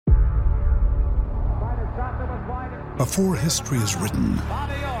Before history is written,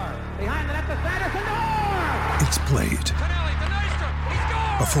 it's played.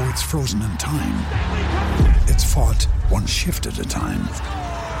 Before it's frozen in time, it's fought one shift at a time.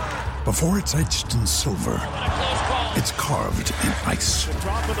 Before it's etched in silver, it's carved in ice.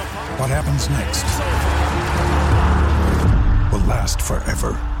 What happens next will last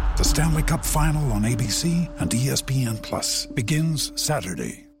forever. The Stanley Cup Final on ABC and ESPN Plus begins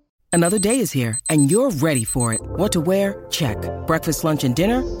Saturday. Another day is here, and you're ready for it. What to wear? Check. Breakfast, lunch, and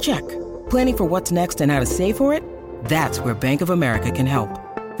dinner? Check. Planning for what's next and how to save for it? That's where Bank of America can help.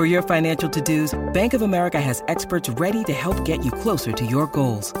 For your financial to-dos, Bank of America has experts ready to help get you closer to your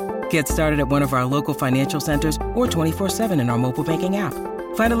goals. Get started at one of our local financial centers or 24/7 in our mobile banking app.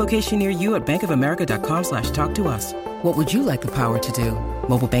 Find a location near you at bankofamerica.com/talktous. What would you like the power to do?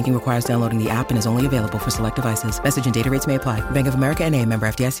 Mobile banking requires downloading the app and is only available for select devices. Message and data rates may apply. Bank of America N.A., member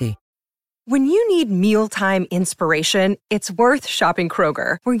FDIC. When you need mealtime inspiration, it's worth shopping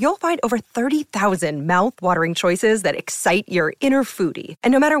Kroger, where you'll find over 30,000 mouth-watering choices that excite your inner foodie.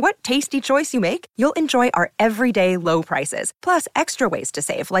 And no matter what tasty choice you make, you'll enjoy our everyday low prices, plus extra ways to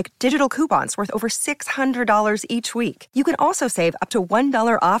save, like digital coupons worth over $600 each week. You can also save up to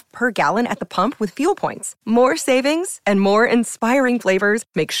 $1 off per gallon at the pump with fuel points. More savings and more inspiring flavors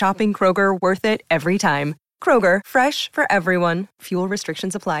make shopping Kroger worth it every time. Kroger, fresh for everyone. Fuel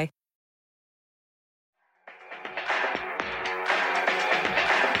restrictions apply.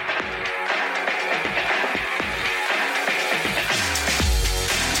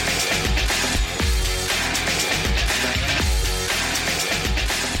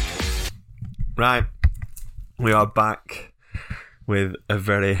 Right, we are back with a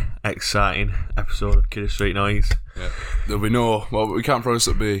very exciting episode of Kidder Street Noise. Yeah. There'll be we can't promise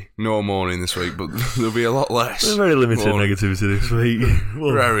there'll be no mourning this week, but there'll be a lot less. There's very limited negativity this week.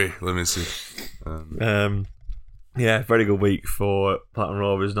 Very limited. Yeah, very good week for Platinum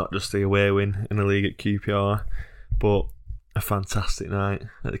Rovers, not just the away win in the league at QPR, but a fantastic night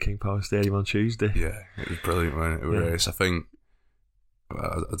at the King Power Stadium on Tuesday. Yeah, it was brilliant, wasn't it? It was, I think,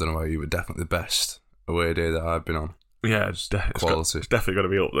 I don't know about you, but definitely the best away day that I've been on. Yeah, it's definitely going to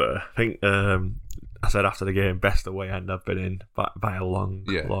be up there. I think I said after the game, best away end I've been in by a long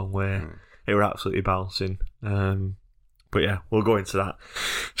way. Yeah. It were absolutely bouncing. But yeah, we'll go into that.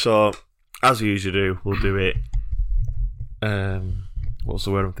 So, as we usually do, we'll do it. What's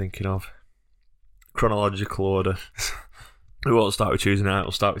the word I'm thinking of? Chronological order. We won't start with Tuesday night.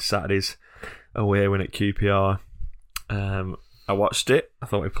 We'll start with Saturday's away win at QPR. I watched it. I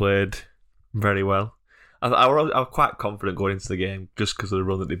thought we played very well. I was quite confident going into the game just because of the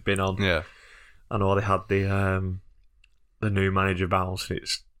run that they've been on. Yeah, I know they had the new manager bounce, and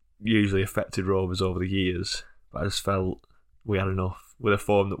it's usually affected Rovers over the years. But I just felt we had enough with the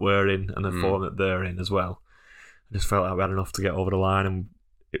form that we're in and the form that they're in as well. I just felt like we had enough to get over the line, and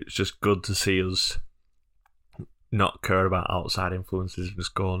it's just good to see us not care about outside influences and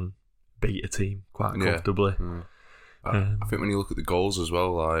just go and beat a team quite comfortably. Yeah. I think when you look at the goals as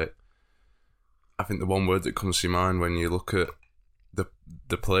well, like, I think the one word that comes to your mind when you look at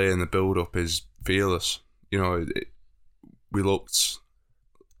the play and the build-up is fearless. You know, we looked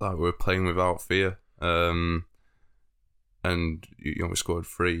like we were playing without fear. And, we scored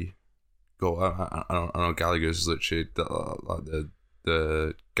 3 goals. I know Gallagher's literally, like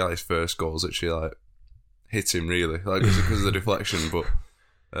the Gallagher's first goal is literally like hit him really, like because of the deflection, but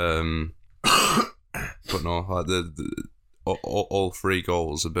no, like all 3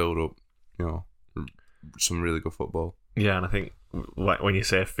 goals are build up, some really good football. Yeah, and I think when you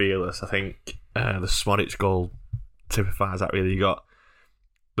say fearless, I think the Smodic goal typifies that really. You got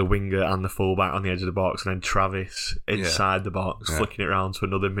the winger and the fullback on the edge of the box, and then Travis inside the box, flicking it around to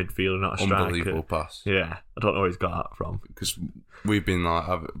another midfielder, not a striker. Unbelievable pass. Yeah, I don't know where he's got that from. Because we've been like,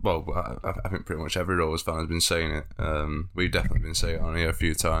 I think pretty much every Rovers fan has been saying it. We've definitely been saying it on here a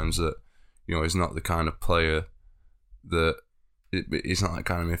few times that, he's not the kind of player that, he's not that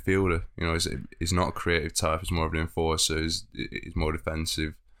kind of midfielder. He's not a creative type. He's more of an enforcer. He's more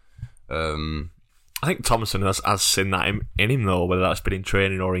defensive. I think Thomason has seen that in him though, whether that's been in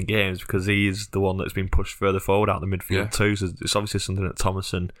training or in games, because he's the one that's been pushed further forward out the midfield too. So it's obviously something that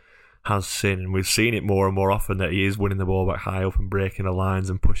Thomason has seen, and we've seen it more and more often that he is winning the ball back high up and breaking the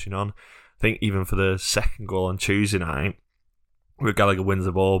lines and pushing on. I think even for the second goal on Tuesday night, where Gallagher wins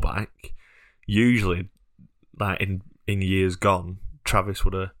the ball back, usually, like in years gone, Travis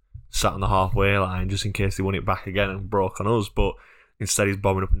would have sat on the halfway line just in case they won it back again and broke on us, but instead he's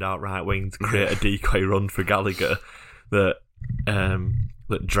bombing up and down right wing to create a decoy run for Gallagher that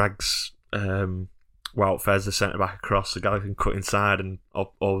drags Wout Fez, the centre back, across, so Gallagher can cut inside and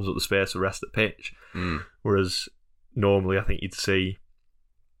opens up the space for the rest of the pitch. Whereas normally I think you'd see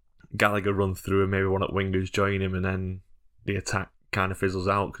Gallagher run through and maybe one at wingers join him, and then the attack kind of fizzles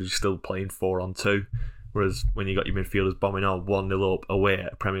out because you're still playing 4-on-2. Whereas when you got your midfielders bombing on 1-0 up away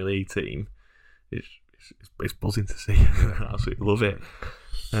at a Premier League team, it's buzzing to see. I absolutely love it.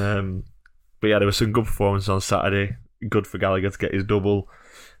 But yeah, there was some good performances on Saturday. Good for Gallagher to get his double.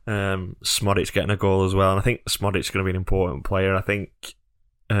 Smodic getting a goal as well. And I think Smodic's going to be an important player. I think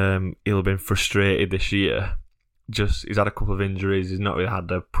he'll have been frustrated this year. He's had a couple of injuries. He's not really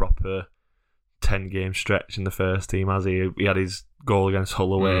had a proper 10-game stretch in the first team, has he? He had his goal against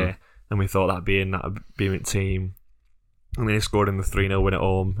Hull away, and we thought that'd be in that Beaming team. And then he scored in the 3-0 win at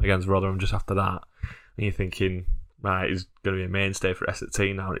home against Rotherham just after that. And you're thinking, right, he's going to be a mainstay for us at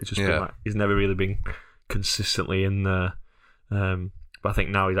team now. It's just been like, he's never really been consistently in there. But I think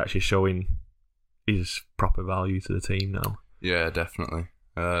now he's actually showing his proper value to the team now. Yeah, definitely.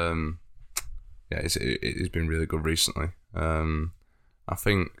 It's been really good recently. I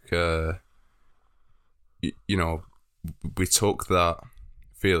think, we took that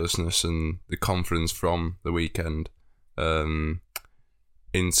fearlessness and the confidence from the weekend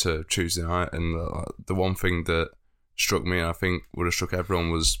into Tuesday night, and the one thing that struck me, and I think would have struck everyone,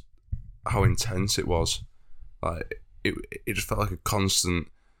 was how intense it was. Like it just felt like a constant.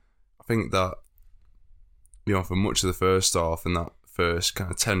 I think that for much of the first half and that first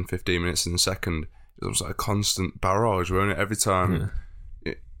kind of 10-15 minutes in the second, it was like a constant barrage, weren't it? Every time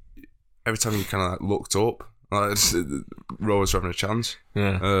you kind of like looked up, like Rovers were having a chance.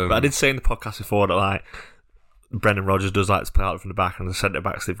 Yeah, but I did say in the podcast before that like Brendan Rodgers does like to play out from the back, and the centre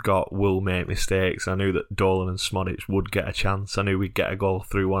backs they've got will make mistakes. I knew that Dolan and Smodic would get a chance. I knew we'd get a goal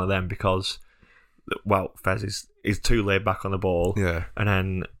through one of them because, well, Fez is too laid back on the ball. Yeah, and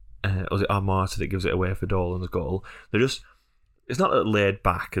then was it Armata that gives it away for Dolan's goal? It's not that laid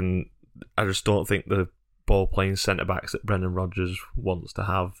back, and I just don't think the ball playing centre backs that Brendan Rodgers wants to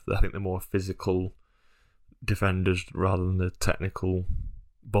have. I think they're more physical defenders rather than the technical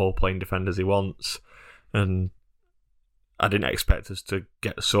ball playing defenders he wants. And I didn't expect us to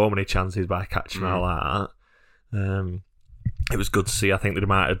get so many chances by catching out like that. It was good to see. I think they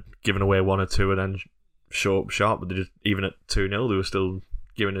might have given away one or two and then show up sharp, but even at 2-0 they were still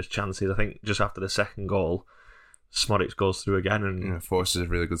giving us chances. I think just after the second goal, Smodic goes through again and forces a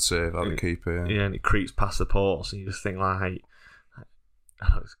really good save out of the keeper. Yeah, and it creeps past the post, and you just think like, I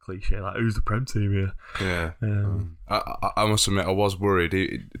know it's cliche, like who's the Prem team here? Yeah, I must admit I was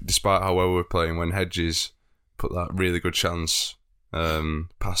worried, despite how well we were playing, when Hedges put that really good chance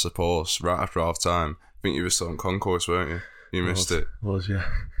past the post right after half time. I think you were still on concourse, weren't you? You missed it. Was, yeah.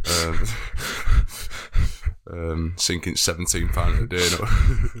 Sinking £17 a day.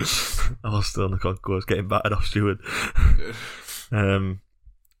 I was still on the concourse getting battered off Stewart.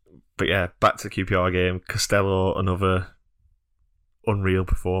 But yeah, back to the QPR game. Costello, another unreal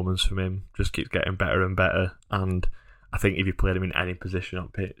performance from him. Just keeps getting better and better. And I think if you played him in any position on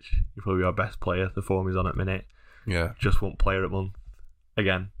pitch, he'd probably be our best player. The form he's on at minute. Yeah. Just one player at month.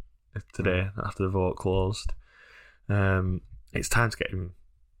 Again, today, after the vote closed. It's time to get him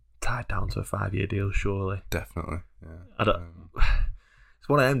tied down to a 5-year deal, surely. Definitely, yeah. It's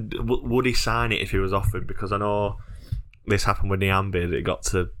one of them. Would he sign it if he was offered? Because I know this happened with Niambi, that it got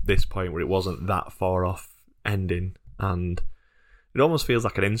to this point where it wasn't that far off ending, and it almost feels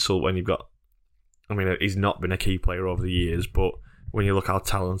like an insult when you've got. I mean, he's not been a key player over the years, but when you look how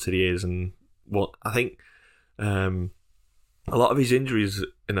talented he is, and what I think, a lot of his injuries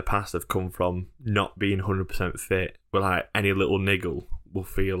in the past have come from not being 100% fit. Where like any little niggle will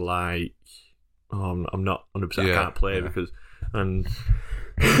feel like, oh, I'm not 100%. I can't play because, and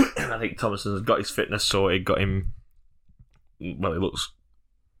I think Thomason's got his fitness sorted. Got him. Well, he looks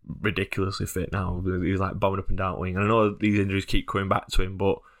ridiculously fit now. He's like bombing up and down wing. And I know these injuries keep coming back to him,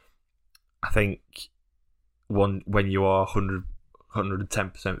 but I think when you are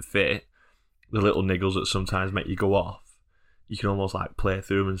 110% fit, the little niggles that sometimes make you go off, you can almost like play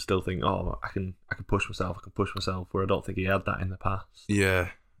through them and still think, oh, I can push myself. Where I don't think he had that in the past. Yeah.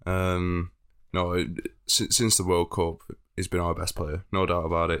 No, since the World Cup, he's been our best player, no doubt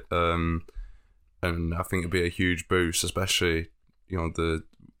about it. And I think it'd be a huge boost, especially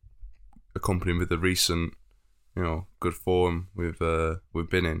accompanied with the recent good form we've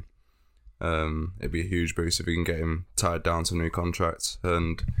been in. It'd be a huge boost if we can get him tied down to a new contract.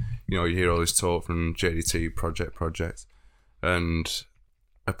 And you hear all this talk from JDT project, and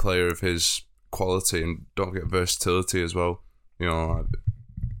a player of his quality, and don't get versatility as well.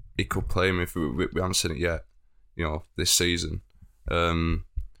 He could play him if we haven't seen it yet. This season.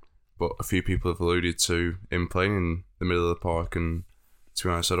 But a few people have alluded to him playing in the middle of the park, and to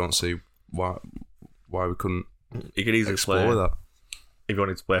be honest, I don't see why we couldn't He could easily explore that. If you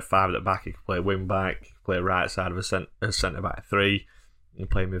wanted to play 5 at the back, he could play wing back, he could play right side of a centre back 3, and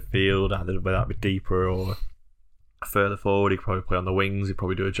play midfield, either whether that be deeper or further forward. He could probably play on the wings, he'd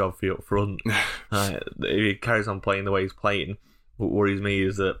probably do a job for you up front. If he carries on playing the way he's playing, what worries me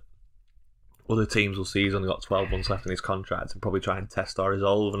is that other teams will see he's only got 12 months left in his contract and probably try and test our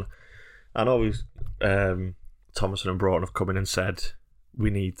resolve. And I know Thomason and Broughton have come in and said we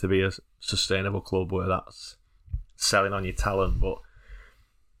need to be a sustainable club where that's selling on your talent, but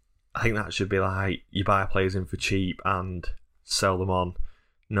I think that should be like you buy players in for cheap and sell them on,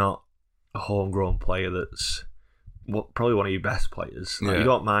 not a homegrown player that's probably one of your best players. Like, you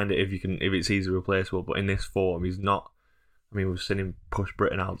don't mind it if it's easily replaceable, but in this form, he's not. I mean, we've seen him push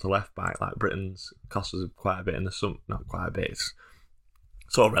Britton out to left back. Like, Britton's cost us quite a bit in the summer. Not quite a bit. It's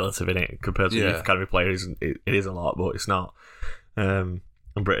sort of relative in it compared to the youth academy players. It is a lot, but it's not. And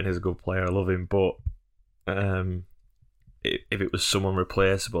Britton is a good player. I love him, but if it was someone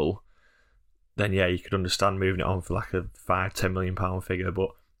replaceable, then yeah, you could understand moving it on for like a £5-10 million figure. But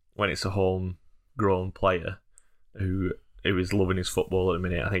when it's a homegrown player who is loving his football at the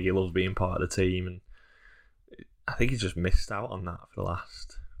minute, I think he loves being part of the team, and I think he's just missed out on that for the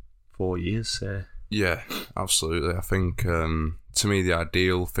last 4 years. Yeah, absolutely. I think to me the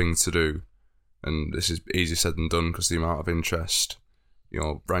ideal thing to do, and this is easier said than done because the amount of interest,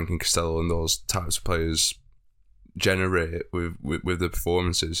 Rankin, Costello and those types of players generate with the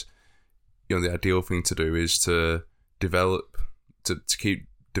performances. The ideal thing to do is to develop, to keep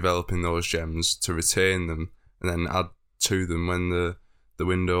developing those gems, to retain them, and then add to them when the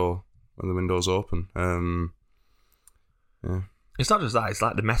window's open. Yeah. It's not just that; it's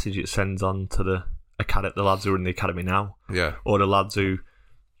like the message it sends on to the lads who are in the academy now, or the lads who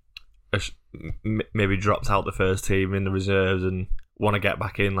maybe dropped out the first team in the reserves and want to get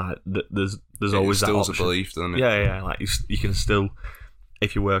back in. Like there's always that option. A belief, doesn't it? Yeah. Like you can still,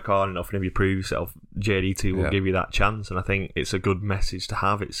 if you work hard enough and if you prove yourself, JD2 will give you that chance. And I think it's a good message to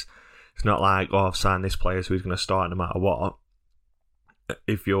have. It's not like, I've signed this player, so he's going to start no matter what.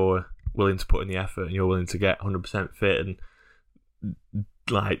 If you're willing to put in the effort and you're willing to get 100% fit and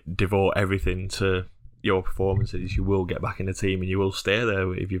like devote everything to your performances, you will get back in the team and you will stay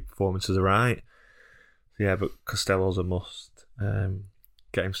there if your performances are right. Yeah, but Costello's a must.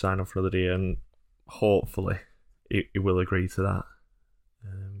 Get him signed up for another year, and hopefully he will agree to that.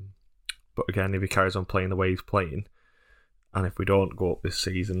 But again, if he carries on playing the way he's playing, and if we don't go up this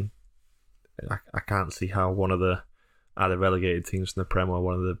season, I can't see how one of the either relegated teams from the Prem or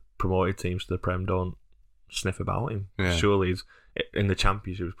one of the promoted teams to the Prem don't sniff about him. Yeah. Surely he's in the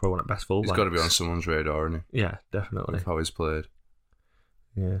Championship, he's probably one of the best fullbacks. He's got to be on someone's radar, isn't he? Yeah, definitely. With how he's played.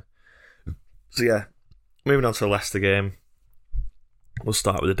 Yeah. So yeah, moving on to the Leicester game. We'll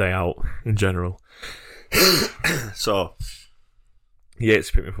start with the day out in general. So, Yates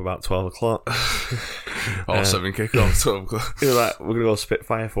picked me up about 12 o'clock. 7 kick-off, 12 o'clock. He was like, we're going to go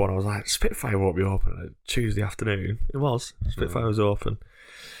Spitfire for one. I was like, Spitfire won't be open on Tuesday afternoon. It was. Spitfire was open.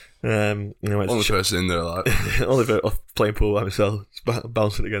 Only person in there, like. Only playing pool by myself,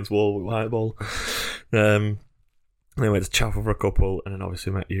 bouncing against wall with white ball. Then we went to Chapel for a couple, and then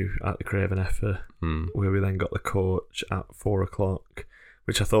obviously met you at the Craven Effer, where we then got the coach at 4 o'clock,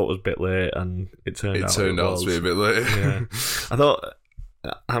 which I thought was a bit late, and it turned out to be a bit late. Yeah. I thought,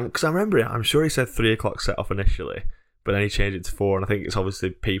 because I remember it, I'm sure he said 3 o'clock set off initially, but then he changed it to 4, and I think it's obviously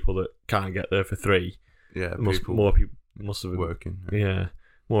people that can't get there for 3. Yeah, more people must have been working. Yeah,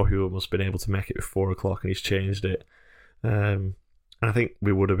 more people must have been able to make it at 4 o'clock, and he's changed it. And I think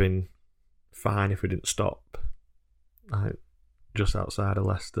we would have been fine if we didn't stop. Just outside of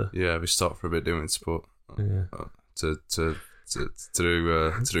Leicester. Yeah, we stopped for a bit, didn't we, to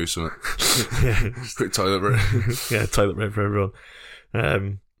do something. Yeah, quick toilet break. Yeah, toilet break for everyone.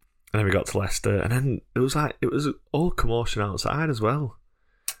 And then we got to Leicester, and then it was all commotion outside as well.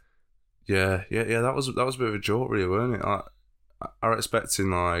 Yeah. That was a bit of a joke, really, weren't it? Like, I was expecting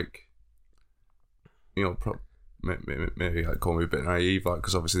maybe like call me a bit naive, like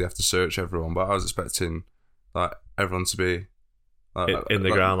because obviously they have to search everyone, but I was expecting like everyone to be in the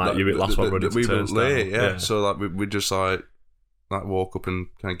ground, like you were last one running. We were late, yeah. So like we just like walk up and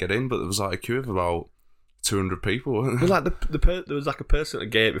kind of get in, but there was like a queue of about 200 people. It was like there was like a person at the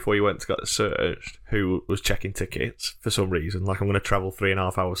gate before you went to get searched who was checking tickets for some reason. Like, I'm going to travel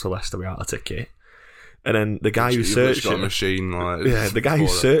 3.5 hours to Leicester without a ticket. And then the guy who searched you, the guy who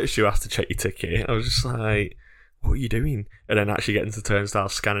searched you has to check your ticket. I was just like, what are you doing? And then actually getting to the turnstile,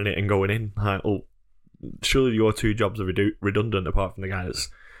 scanning it and going in. Like, surely your 2 jobs are redundant apart from the guy that's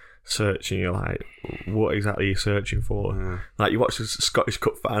searching. You're like, what exactly are you searching for? Yeah. Like, you watched the Scottish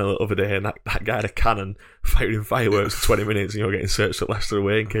Cup final the other day, and that guy had a cannon firing fireworks for 20 minutes, and you're getting searched at Leicester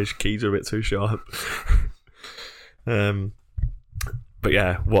away in case your keys are a bit too sharp. But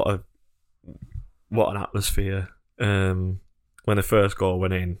yeah, what an atmosphere. When the first goal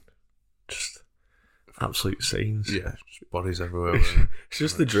went in, just absolute scenes. Yeah, just bodies everywhere. It's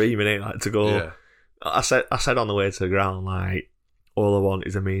just the dream, innit? Like, to go. Yeah. I said on the way to the ground, like, all I want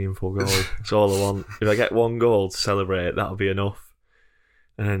is a meaningful goal. That's all I want. If I get one goal to celebrate, that'll be enough.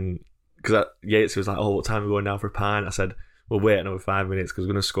 And because Yates was like, "Oh, what time are we going down for a pint?" I said, "We'll wait another 5 minutes because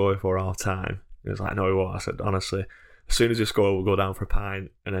we're going to score before half time." He was like, "No, we won't." I said, "Honestly, as soon as we score, we'll go down for a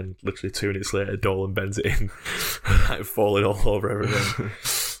pint." And then literally 2 minutes later, Dolan bends it in, like, falling all over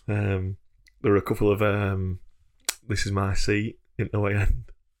everything. There were a couple of "This is my seat" in the way end,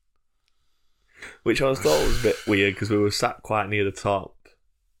 which I was thought was a bit weird because we were sat quite near the top,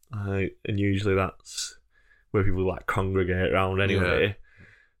 and usually that's where people like congregate around anyway.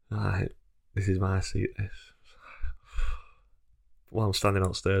 Yeah. This is my seat. This. Well, I'm standing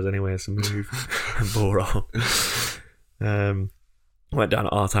upstairs anyway, so move and bore on. Went down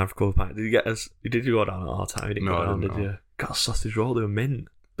at our time for a couple of pints. Did you go down at our time? You didn't go down, did you? Got a sausage roll. They were mint.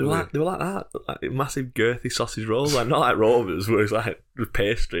 They were like that, like massive girthy sausage rolls, like not like Rovers, where it's like with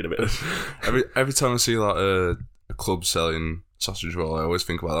pastry and a bit. Every time I see like a club selling sausage roll, I always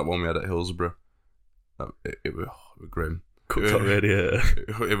think about that one we had at Hillsborough. It was grim. Cooked on radiator.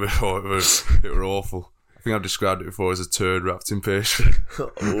 It was awful. I think I've described it before as a turd wrapped in pastry.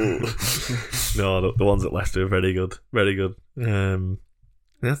 No, the ones at Leicester are very good, very good.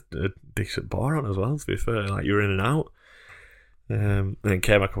 That's a decent bar on as well, to be fair. Like, you were in and out. And then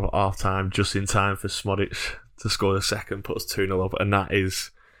came back at half time just in time for Smodic to score the second, put us 2-0 up, and that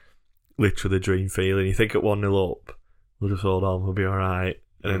is literally the dream feeling. You think at 1-0 up, we'll just hold on, we'll be alright.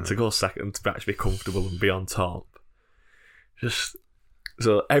 And then to go second, to actually be comfortable and be on top. Just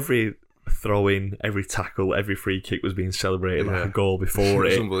so every throw in, every tackle, every free kick was being celebrated like a goal before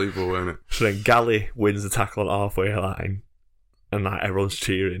it. It's unbelievable, wasn't it? So then Galley wins the tackle on halfway line, and like everyone's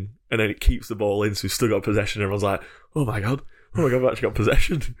cheering, and then it keeps the ball in, so we've still got possession. Everyone's like, oh my god, we've actually got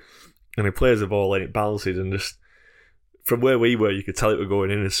possession. And he plays the ball and it bounces, and just from where we were, you could tell it was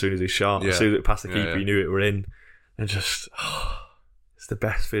going in as soon as he shot. As soon as it passed the keeper, you knew it were in. And just, it's the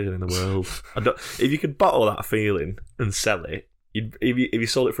best feeling in the world. If you could bottle that feeling and sell it, if you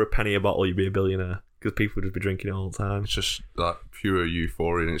sold it for a penny a bottle, you'd be a billionaire, because people would just be drinking it all the time. It's just like pure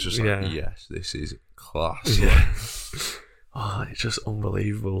euphoria, and it's just like, yes, this is class. Yeah. It's just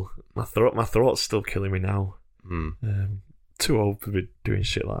unbelievable. My throat's still killing me now. Too old to be doing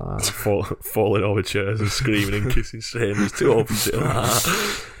shit like that. Falling over chairs and screaming and kissing strangers. Too old for shit like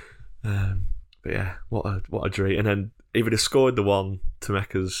that. But yeah, what a treat. And then if he'd have scored the one to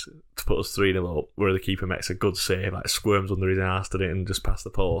make us, to put us 3-0 up, where the keeper makes a good save, like squirms under his arse, did it, and just past the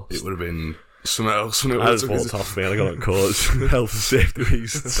post. It would have been something else. I just walked off me and I got on coach. Health and safety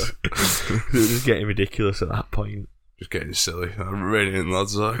reasons. It was just getting ridiculous at that point. Just getting silly. I'm raining,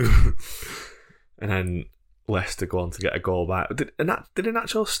 lads. And then Leicester go on to get a goal back. Did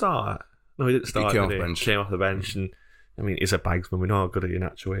Iheanacho start? No, he didn't start. He came off the bench, and I mean, he's a bagsman. We know how good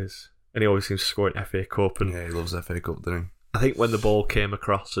Iheanacho is, and he always seems to score in FA Cup. And yeah, he loves FA Cup, doesn't he? I think when the ball came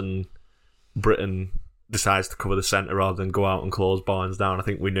across and Britain decides to cover the centre rather than go out and close Barnes down, I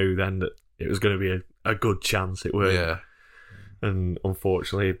think we knew then that it was going to be a good chance. It was, and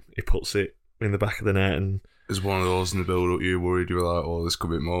unfortunately, he puts it in the back of the net, and it's one of those in the build-up. You worried, you were like, "Oh, this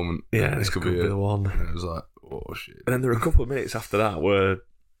could be a moment." Yeah, this could be the one. And it was like, oh shit. And then there were a couple of minutes after that where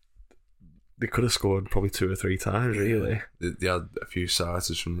they could have scored probably 2 or 3 times, really. They had a few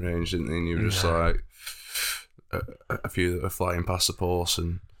sighters from range, didn't they? And you were just like, a few that were flying past the post.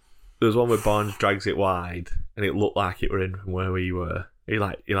 And there was one where Barnes drags it wide, and it looked like it were in from where we were. He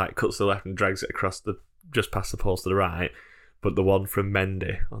cuts to the left and drags it across just past the post to the right. But the one from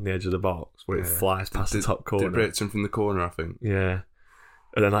Mendy on the edge of the box, where it flies past the top corner. Did Brighton from the corner, I think. Yeah.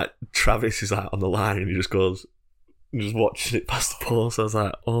 And then Travis is on the line, and he just goes, just watching it past the post. I was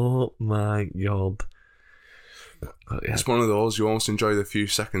like, oh my god. But, yeah. It's one of those, you almost enjoy the few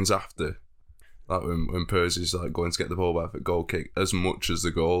seconds after, like when Percy's like going to get the ball back for goal kick, as much as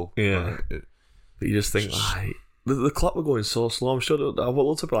the goal. Yeah. But you just think, the clock were going so slow. I'm sure I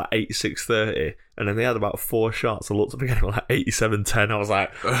looked up at like 86:30, and then they had about 4 shots. I looked up again at like 87:10. I was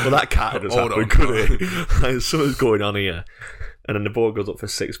like, well, that can't have just happened, could it? Like, something's going on here. And then the ball goes up for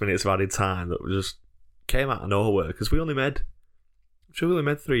 6 minutes of added time that just came out of nowhere, because we only made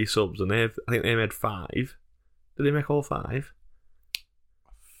 3 subs, and I think they made 5. Did they make all 5? I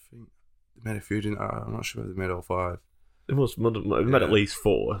think they made a few, didn't they? I'm not sure if they made all 5. It made at least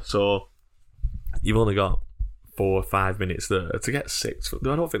 4. So you've only got 4 or 5 minutes there to get 6. I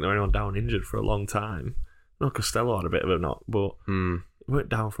don't think there were anyone down injured for a long time. No, Costello had a bit of a knock, but we weren't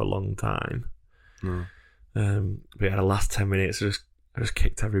down for a long time. But yeah, the last 10 minutes, I just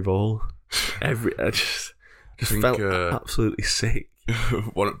kicked every ball. I just felt absolutely sick.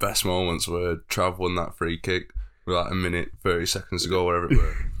 One of the best moments where Trav won that free kick with like a minute, 30 seconds to go, whatever it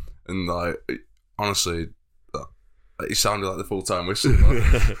was. And like, honestly, he sounded like the full-time whistle.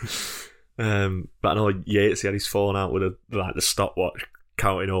 But I know Yates, he had his phone out with the stopwatch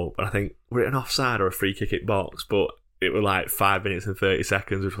counting up, and I think we're an offside or a free kick in box, but it was like 5 minutes and 30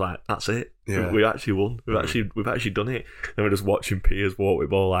 seconds. We were like, that's it. Yeah. We actually won. We've actually done it. And we're just watching Piers walk with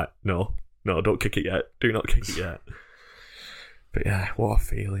the ball like, no, don't kick it yet. Do not kick it yet. But yeah, what a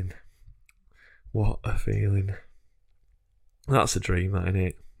feeling. What a feeling. That's a dream, that, isn't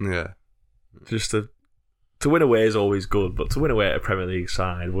it? Yeah. Just to win away is always good, but to win away at a Premier League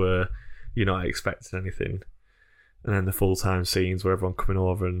side where you're not expecting anything, and then the full-time scenes where everyone coming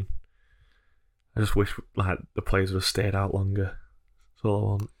over, and I just wish like the players would have stayed out longer. That's all I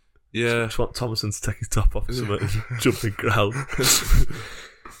want. Yeah. Just want Thomason to take his top off or something and jump in ground.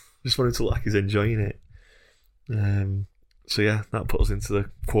 Just want him to look like he's enjoying it. So yeah, that puts us into the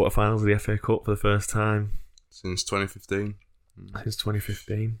quarterfinals of the FA Cup for the first time since 2015. Since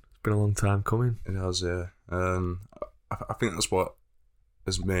 2015, it's been a long time coming. It has, yeah. I think that's what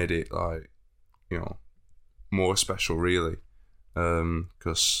has made it like, you know, more special, really.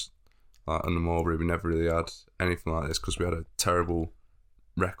 Because like under Mowbray, we never really had anything like this because we had a terrible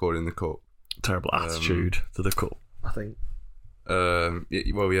record in the cup. Terrible attitude to the cup, I think. Yeah.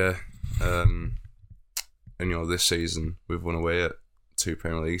 And you know, this season we've won away at 2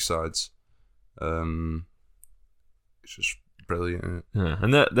 Premier League sides. It's just brilliant, isn't it? Yeah,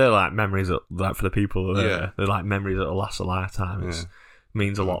 and they're like memories that, like, for the people there, they're like memories that'll last a lifetime. It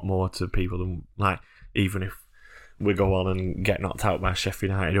means a lot more to people than, like, even if we go on and get knocked out by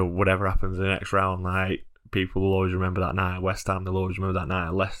Sheffield United or whatever happens in the next round, like, people will always remember that night at West Ham, they'll always remember that night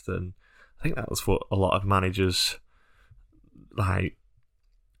at Leicester. And I think that's what a lot of managers, like,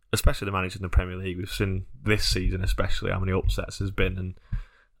 especially the managers in the Premier League, we've seen this season especially how many upsets there's been, and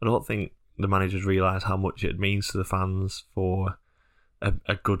I don't think the managers realise how much it means to the fans for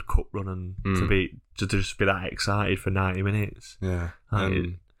a good cup run and to just be that excited for 90 minutes. Yeah.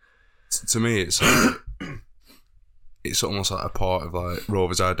 To me, it's like, it's almost like a part of like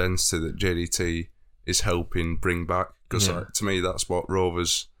Rovers' identity that JDT is helping bring back. Because like, to me, that's what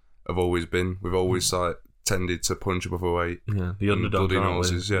Rovers have always been. We've always like tended to punch above our weight. Yeah, the underdog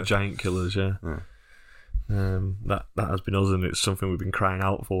noses, giant killers. Yeah. That has been us, and it's something we've been crying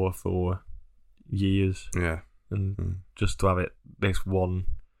out for years. Yeah. And just to have it this one,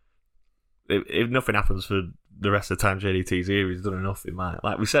 if nothing happens for the rest of the time JDT's here, he's done enough. It might,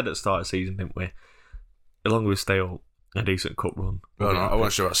 like we said at the start of the season, didn't we? As long as we stay up, a decent cup run. Well, no, I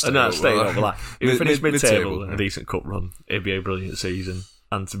wasn't sure about stay up. Stay up. Like, if we finish mid-table and a decent cup run, it'd be a brilliant season.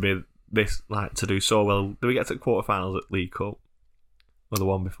 And to be this, like, to do so well, do we get to quarterfinals at League Cup or the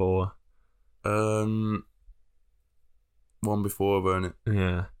one before? One before, weren't it?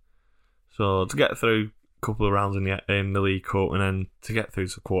 Yeah. So to get through a couple of rounds in the League Cup, and then to get through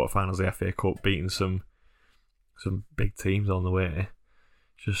to quarterfinals of the FA Cup, beating some big teams on the way,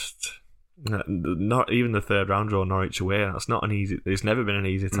 just not even the third round draw Norwich away. That's not an easy. It's never been an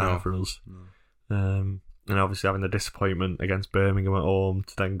easy time for us. No. And obviously having the disappointment against Birmingham at home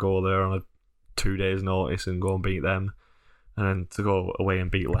to then go there on a 2 days' notice and go and beat them, and then to go away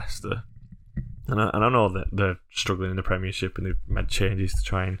and beat Leicester. And I know that they're struggling in the Premiership and they've made changes to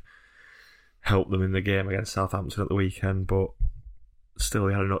try and help them in the game against Southampton at the weekend, but still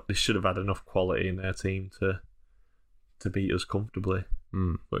they should have had enough quality in their team to beat us comfortably.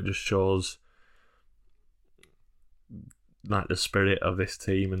 But it just shows like the spirit of this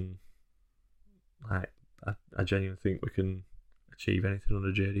team, and like I genuinely think we can achieve anything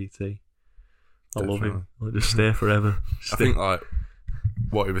under JDT. I love him. I'll just stay forever. I think like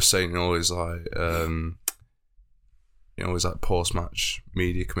what he was saying, always like always like post-match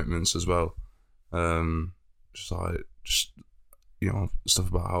media commitments as well. Just stuff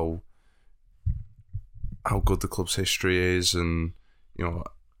about how good the club's history is, and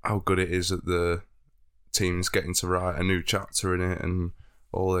how good it is that the team's getting to write a new chapter in it, and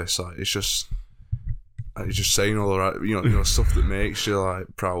all this. Like, it's just saying all the right, stuff that makes you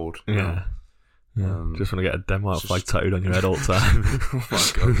like proud. Yeah. Yeah. Just want to get a Denmark flag tattooed on your head all the time. Oh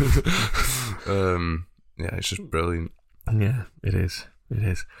my god. Yeah, it's just brilliant. Yeah, it is. It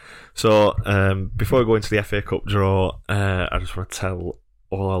is. So, before we go into the FA Cup draw, I just want to tell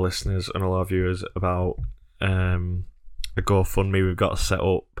all our listeners and all our viewers about GoFundMe we've got set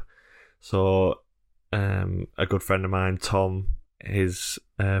up. So a good friend of mine, Tom, his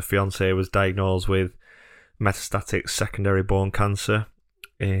fiancée was diagnosed with metastatic secondary bone cancer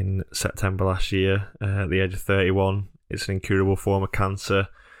in September last year at the age of 31. It's an incurable form of cancer.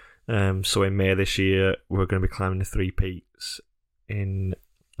 So in May this year, we're going to be climbing the 3 peaks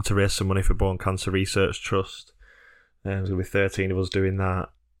to raise some money for Bone Cancer Research Trust. There's going to be 13 of us doing that.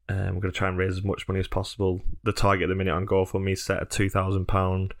 We're going to try and raise as much money as possible. The target at the minute on GoFundMe is set at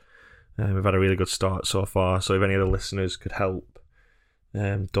 £2,000. We've had a really good start so far. So if any of the listeners could help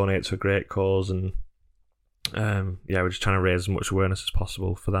donate to a great cause, and we're just trying to raise as much awareness as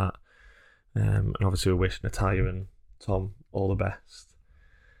possible for that. And obviously, we're wishing Natalia and Tom all the best.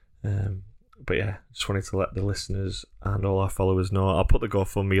 But yeah, just wanted to let the listeners and all our followers know. I'll put the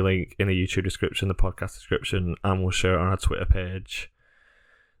GoFundMe link in the YouTube description, the podcast description, and we'll share it on our Twitter page.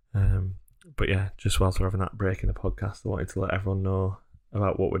 But yeah, just whilst we're having that break in the podcast, I wanted to let everyone know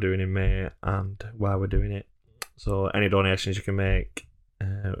about what we're doing in May and why we're doing it. So any donations you can make,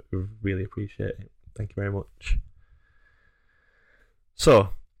 we really appreciate it. Thank you very much. So,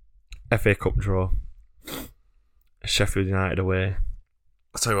 FA Cup draw. Sheffield United away.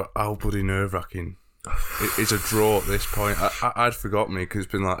 I'll tell you what, how bloody nerve-wracking. It's a draw at this point. I'd forgotten me because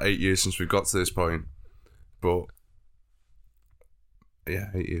it's been like 8 years since we got to this point. But, yeah,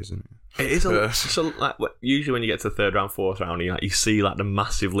 8 years, isn't it? It is so like usually when you get to the third round, fourth round, you see like the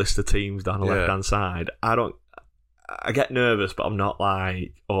massive list of teams down the left-hand side. I get nervous, but I'm not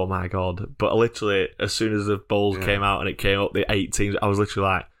like, oh my god. But literally, as soon as the balls came out and it came up, the 8 teams, I was literally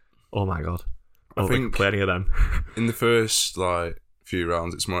like, oh my god. I think play any of them. In the first few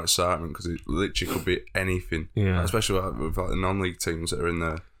rounds, it's more excitement because it literally could be anything. Yeah. Especially with the non-league teams that are in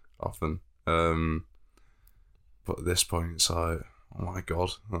there often. But at this point, it's like, oh my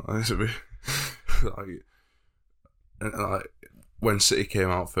god, this would be like when City came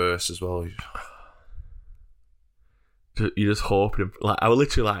out first as well. You're just hoping. Like I was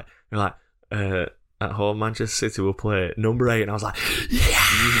literally at home, Manchester City will play number 8, and I was like,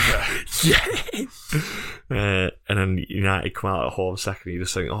 yeah. And then United come out at home second, and you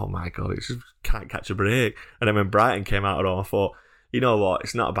just think, oh my god, it just can't catch a break. And then when Brighton came out at home, I thought, you know what,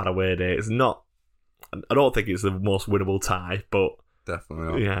 it's not a bad away day. It's not. I don't think it's the most winnable tie, but definitely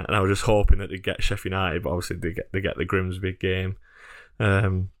not. Yeah, and I was just hoping that they'd get Sheffield United, but obviously they get the Grimsby game,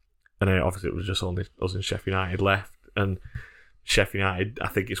 and then obviously it was just only us and Sheffield United left, and Sheffield United, I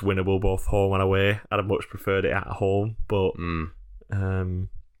think it's winnable both home and away. I'd have much preferred it at home, but I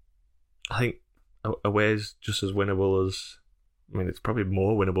think away is just as winnable as. I mean, it's probably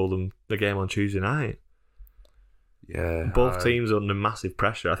more winnable than the game on Tuesday night. Yeah, both teams are under massive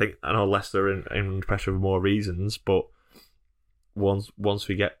pressure. I know Leicester are in pressure for more reasons, but once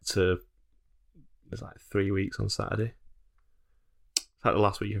we get to, it's like 3 weeks on Saturday. It's like the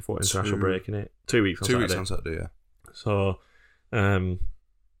last week before international break, isn't it? 2 weeks on Saturday. 2 weeks on Saturday, yeah. So, I mean,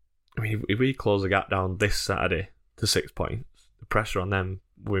 if we close the gap down this Saturday to 6 points, the pressure on them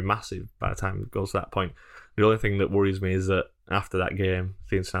will be massive by the time it goes to that point. The only thing that worries me is that after that game,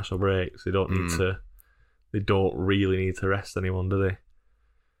 the international breaks, they don't need to. They don't really need to rest anyone, do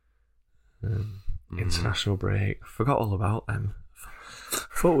they? International break. I forgot all about them.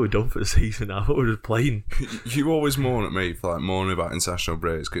 I thought we were done for the season now. I thought we were just playing. You always moan at me for moaning about international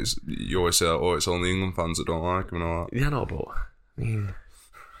breaks because you always say, oh, it's only England fans that don't like them and all that. Yeah, no, but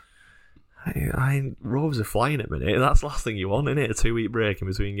I mean, Rovers are flying at the minute. That's the last thing you want, isn't it? A 2 week break in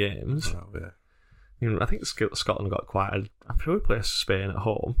between games. Oh, yeah. I think Scotland got quite I'm sure we play Spain at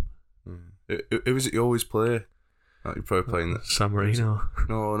home. Who is it you always play? Like you're probably playing San Marino.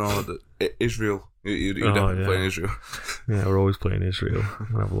 No, Israel. You're definitely playing Israel. Yeah, we're always playing Israel.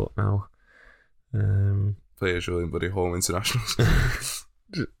 I'll have a look now. Play Israel in bloody home internationals.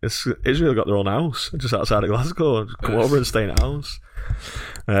 Israel got their own house just outside of Glasgow. Just come over and stay in a house.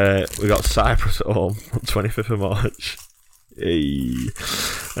 We got Cyprus at home on 25th of March. Hey.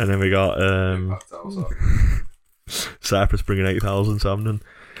 And then we got Cyprus bringing 8,000 to Hamden.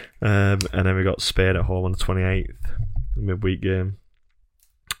 And then we got Spain at home on the 28th, midweek game.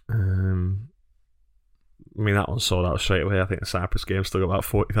 I mean, that one sold out straight away. I think the Cyprus game still got about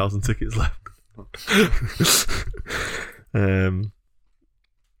 40,000 tickets left.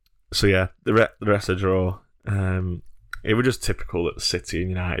 So yeah, the rest of the draw. It was just typical that City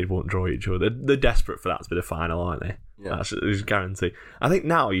and United won't draw each other. They're desperate for that to be the final, aren't they? Yeah, that's a guarantee. I think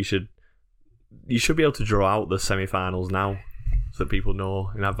now you should be able to draw out the semi-finals now, so that people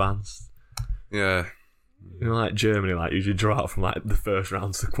know in advance. Yeah. Like Germany, usually draw out from the first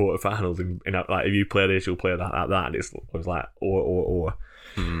round to the quarterfinals. In if you play this, you'll play that, and it's always or.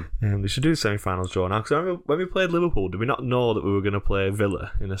 They should do the semi-finals draw now. Because I remember when we played Liverpool, did we not know that we were going to play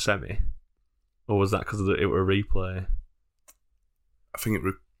Villa in a semi? Or was that because it were a replay? I think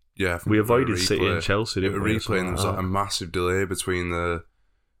it. We avoided City and Chelsea. Didn't we? Replay, and there was like a massive delay between the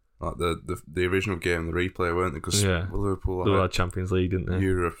original game and the replay, weren't there? Because Liverpool had Champions League, didn't they?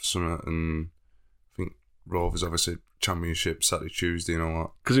 Europe, something, and I think Rovers obviously Championship Saturday, Tuesday, and all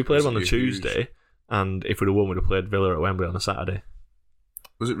that. Because we played on the Tuesday, and if we'd have won, we'd have played Villa at Wembley on the Saturday.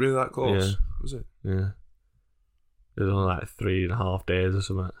 Was it really that close? Yeah. Was it? Yeah. It was only like 3.5 days or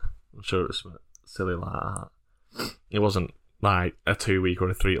something. I'm sure it was something silly like that. It wasn't like a 2 week or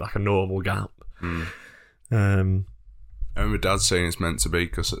a 3, like a normal gap. I remember Dad saying it's meant to be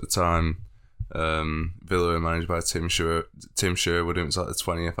because at the time Villa were managed by Tim Sherwood, and it was like the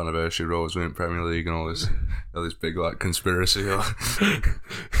 20th anniversary Rovers winning Premier League and all this big like conspiracy.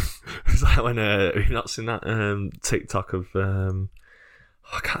 It's like when you've not seen that TikTok of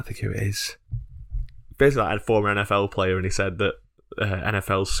I can't think who it is. Basically, I had a former NFL player, and he said that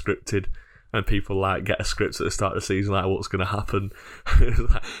NFL's scripted, and people like get a script at the start of the season, like what's going to happen.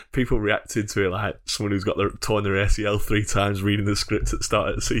 Like, people reacted to it like someone who's got torn their ACL 3 times reading the script at the start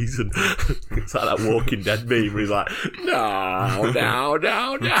of the season. It's like that Walking Dead meme where he's like, no.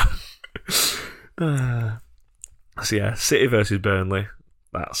 So yeah, City versus Burnley.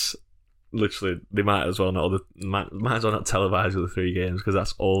 That's literally, they might as well not televise the 3 games, because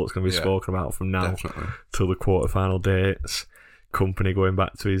that's all that's going to be spoken about from now till the quarterfinal dates. Company going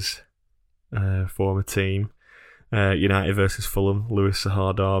back to his former team. United versus Fulham, Lewis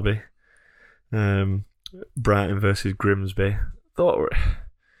Sahar derby. Brighton versus Grimsby.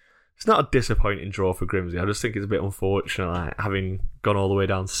 It's not a disappointing draw for Grimsby. I just think it's a bit unfortunate, like, having gone all the way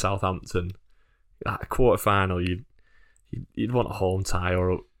down to Southampton. Like a quarter-final, you'd want a home tie,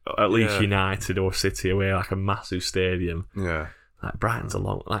 or at least United or City away, like a massive stadium. Yeah. Like Brighton's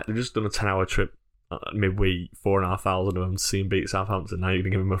they've just done a 10-hour trip midweek, 4,500 of them to see him beat Southampton. Now you're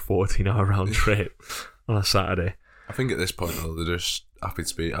going to give them a 14-hour round trip on a Saturday. I think at this point, though, they're just happy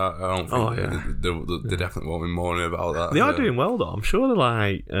to be. I don't think they definitely won't be mourning about that. They are doing well, though. I'm sure they're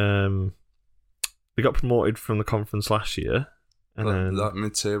like they got promoted from the conference last year, and then that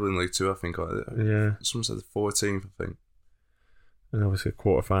mid-table in League 2, I think. Someone said the 14th, I think. And obviously the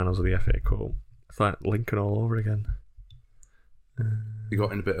quarterfinals of the FA Cup. It's like Lincoln all over again. They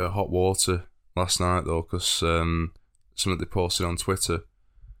got in a bit of hot water last night, though, because something they posted on Twitter.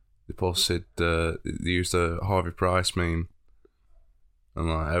 They used a Harvey Price meme, and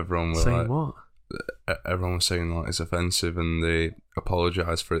like everyone was saying what? Everyone was saying like it's offensive, and they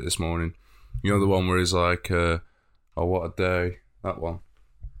apologised for it this morning. You know, the one where he's like, "Oh, what a day!" That one.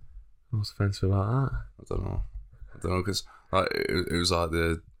 What's offensive about that? I don't know, because like it was like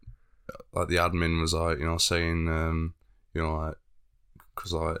the admin was like, saying like,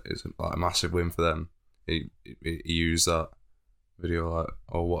 because like it's like a massive win for them. He used that video like,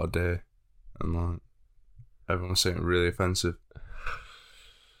 "Oh, what a day," and like everyone was saying it really offensive.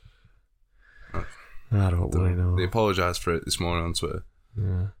 I don't really know. They apologised for it this morning on Twitter.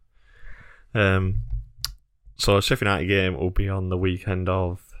 Yeah. So a Sheffield United game will be on the weekend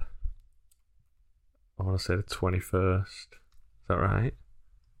of, I want to say the 21st. Is that right?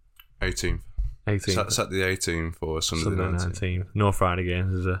 18th. Saturday the 18th or Sunday the 19th. No Friday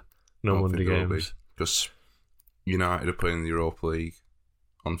games, is there? No Monday games. Because United are playing the Europa League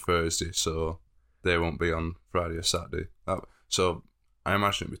on Thursday, so they won't be on Friday or Saturday. So I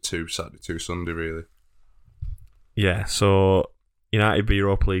imagine it'll be 2 Saturday, 2 Sunday, really. Yeah, so United be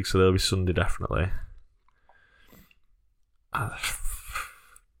Europa League, so they'll be Sunday definitely. A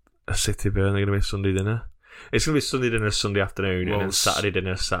City Burnley going to be Sunday dinner. It's going to be Sunday dinner Sunday afternoon, and then Saturday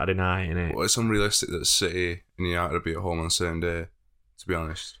dinner Saturday night, innit? Well, it's unrealistic that City and United will be at home on the same day, to be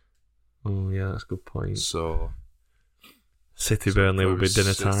honest. Oh, yeah, that's a good point. So City Burnley will be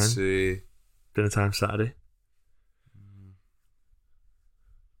dinner time. Dinner time Saturday.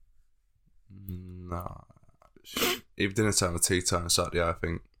 Nah. Either dinner time or tea time Saturday, I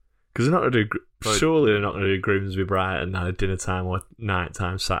think. Because they're not going to do... Surely they're not going to do Grimsby Brighton at dinner time or night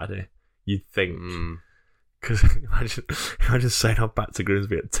time Saturday. You'd think. Because imagine saying I'm back to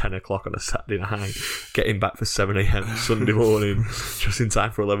Grimsby at 10 o'clock on a Saturday night, getting back for 7 a.m. Sunday morning, just in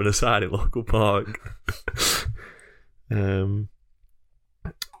time for 11 aside at Local Park. I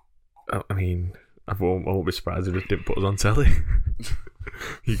mean, I won't be surprised if they didn't put us on telly.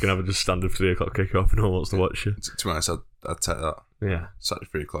 You can have a just standard 3 o'clock kick off and no one wants to watch you. To be honest, I'd take that. Yeah. Saturday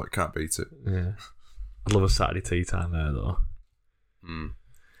 3 o'clock, can't beat it. Yeah. I'd love a Saturday tea time there though.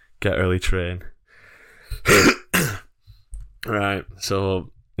 Get early train. Right,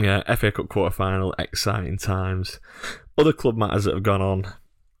 so yeah, FA Cup quarter final, exciting times. Other club matters that have gone on.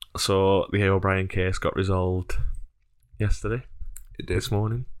 So the O'Brien case got resolved yesterday. It did. This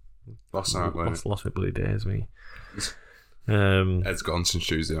morning. Last night, lost my bloody days, me. Ed's gone since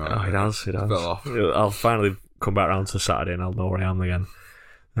Tuesday night. Oh, it has. Fell off. I'll finally come back around to Saturday and I'll know where I am again.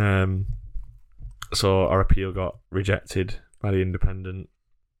 So our appeal got rejected by the independent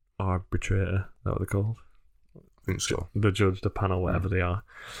arbitrator. Is that what they're called? I think so. The judge, the panel, whatever they are.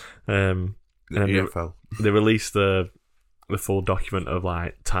 The EFL. They released the full document of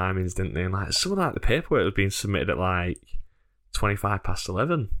like timings, didn't they? And like some of like the paperwork was being submitted at like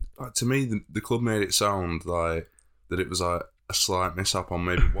 11:25. To me, the club made it sound like that it was like a slight mishap on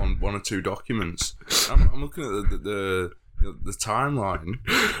maybe one or two documents. I'm looking at the timeline.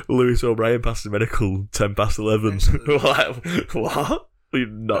 Lewis O'Brien passed the medical 11:10. Like, what?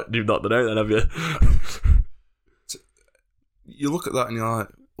 You've not done it then, have you? You look at that and you're like,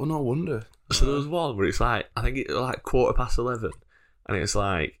 well, no wonder. So there was one where it's like, I think it's like 11:15, and it's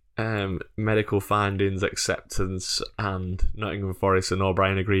like medical findings, acceptance, and Nottingham Forest and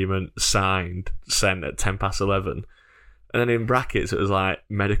O'Brien agreement signed, sent at 11:10. And then in brackets, it was like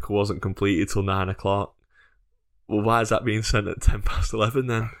medical wasn't completed till 9 o'clock. Well, why is that being sent at 11:10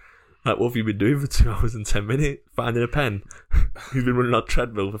 then? Like, what have you been doing for 2 hours and 10 minutes? Finding a pen? You've been running on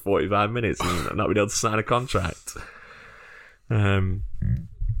treadmill for 45 minutes and not been able to sign a contract.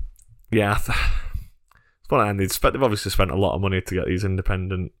 Yeah, it's one and they've obviously spent a lot of money to get these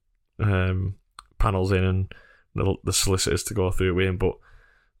independent panels in and the solicitors to go through it with him. But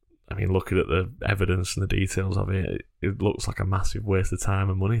I mean, looking at the evidence and the details of it, it looks like a massive waste of time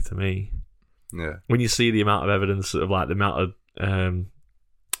and money to me. Yeah. When you see the amount of evidence of like the amount of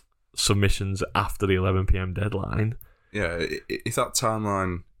submissions after the 11 p.m. deadline. Yeah, if that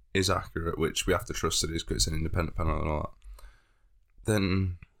timeline is accurate, which we have to trust it is because it's an independent panel and all that,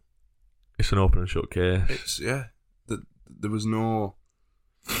 then it's an open and shut case. There was no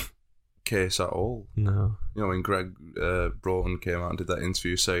case at all. No. You know, when Greg Broughton came out and did that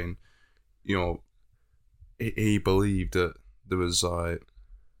interview saying, you know, he believed that there was like,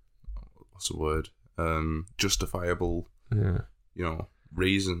 what's the word? Justifiable, you know,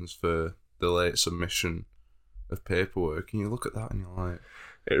 reasons for the late submission of paperwork, and you look at that and you're like,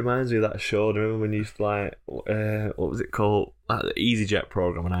 it reminds me of that show. Do you remember when you used to like, what was it called? Like the EasyJet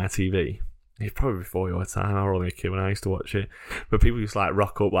program on ITV. It's probably before your time. I was only a kid when I used to watch it. But people used to like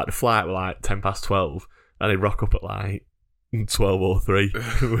rock up, like the flight were like 12:10, and they'd rock up at like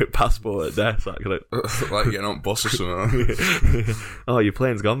 12:03 with passport at desk. Like getting on bus or something. Oh, your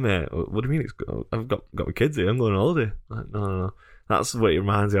plane's gone, mate. What do you mean it's gone? I've got my kids here. I'm going on holiday. Like, no. That's what it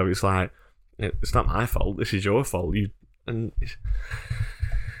reminds me of. It's like, it's not my fault. This is your fault.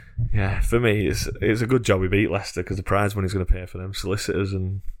 Yeah, for me, it's a good job we beat Leicester because the prize money's going to pay for them solicitors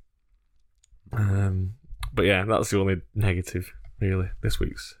and. But yeah, that's the only negative really this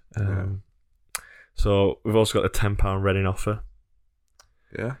week's. So we've also got the £10 Reading offer.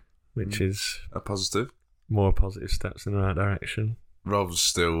 Yeah, which is a positive. More positive steps in the right direction. Rob's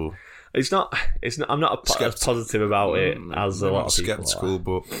still. It's not. I'm not as positive about it as a lot of people skeptical,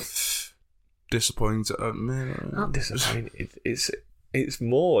 but disappointed. Not disappointed. It's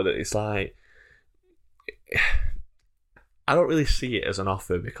more that it's like I don't really see it as an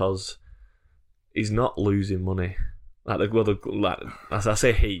offer because he's not losing money. Like as I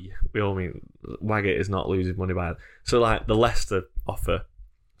say, we all mean Waggett is not losing money by it. So like the Leicester offer.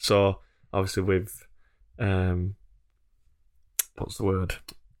 So obviously with what's the word?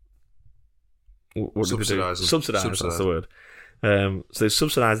 What subsidising. Subsidise. That's the word. So they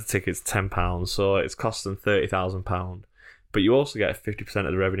subsidise the tickets £10, so it's cost them £30,000. But you also get 50%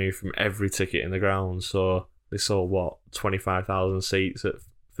 of the revenue from every ticket in the ground. So they sold 25,000 seats at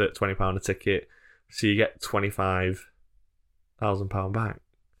 £20 a ticket. So you get £25,000 back.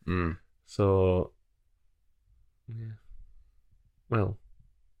 So yeah, well,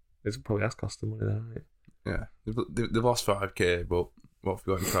 it's probably has cost them money there, right? Yeah, they've lost 5k, but what have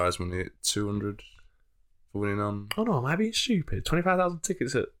we got in prize money? 200 for winning on. Oh no, am I being stupid? 25,000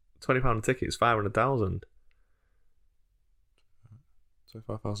 tickets at £20 a ticket is 500,000.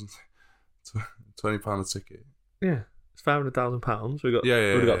 25,000, £20 a ticket. Yeah, it's £500,000. We've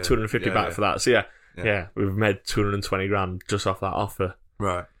got 250 back for that. So yeah, we've made 220 grand just off that offer.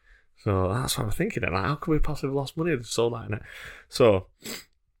 Right. So that's what I'm thinking. Like, how could we possibly lost money if we sold that in it? So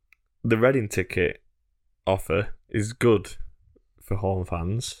the Reading ticket offer is good for home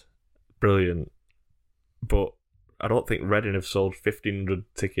fans, brilliant. But I don't think Reading have sold 1,500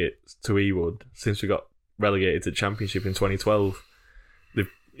 tickets to Ewood since we got relegated to Championship in 2012.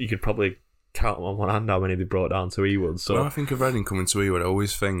 You could probably count them on one hand how many they brought down to Ewood. So when I think of Reading coming to Ewood, I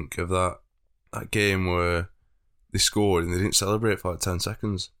always think of that game where they scored and they didn't celebrate for like 10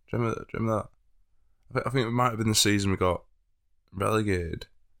 seconds. Do you remember that? I think it might have been the season we got relegated,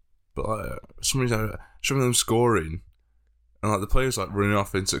 but like for some reason, I remember them scoring, and like the players like running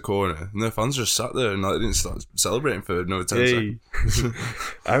off into the corner, and their fans just sat there and like they didn't start celebrating for another 10 seconds.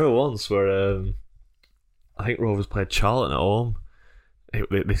 I remember once where I think Rovers played Charlton at home.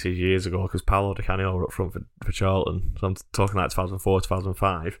 This is years ago because Paolo Di Canio were up front for Charlton, so I'm talking like 2004,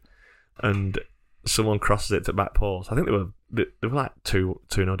 2005, and someone crosses it to back post. I think they were like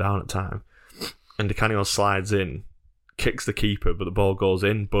 2-0 down at the time, and Di Canio slides in, kicks the keeper, but the ball goes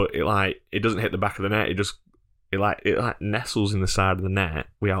in, but it doesn't hit the back of the net. It nestles in the side of the net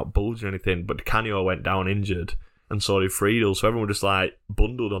without bulging or anything. But Di Canio went down injured, and so did Friedel. So everyone just like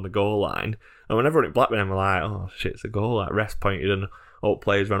bundled on the goal line, and when everyone at Blackburn were like, "Oh shit, it's a goal!" Like ref pointed, and all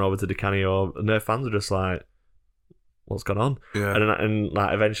players ran over to Di Canio, and their fans are just like, "What's going on?" Yeah. And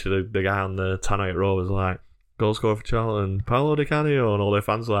like eventually the guy on the tannoy at Rovers was like, "Goal scorer for Charlton, Paolo Di Canio," and all their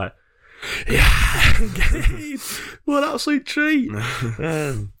fans were like, "Yeah, get it! What an absolute treat!"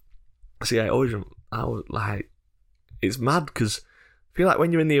 So yeah, I was like, it's mad because I feel like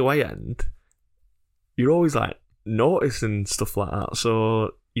when you're in the away end, you're always like noticing stuff like that.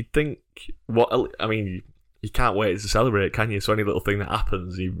 So you'd think, you can't wait to celebrate, can you? So any little thing that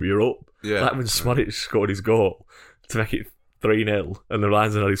happens, you're up. Yeah. Like when Smodic scored his goal to make it 3-0 and the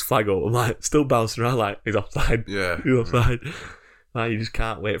lines had his flag up, I'm like still bouncing around like he's offside. Yeah. He's offside. Like you just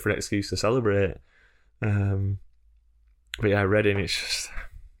can't wait for an excuse to celebrate. But yeah, Reading, it's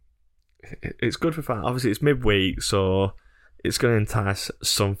good for fans. Obviously it's midweek, so it's going to entice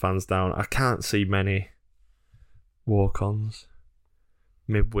some fans down. I can't see many walk-ons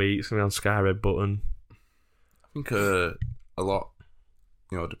midweek. It's going to be on Sky Red Button. I think a lot,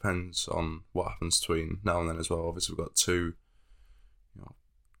 depends on what happens between now and then as well. Obviously, we've got two,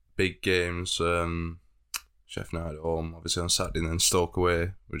 big games. Sheffield United at home, obviously on Saturday, and then Stoke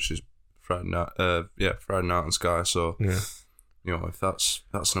away, which is Friday night. Friday night on Sky. So, yeah. If that's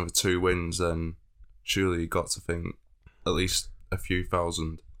another 2 wins, then surely you got to think at least a few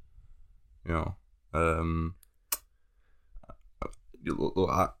thousand. Look,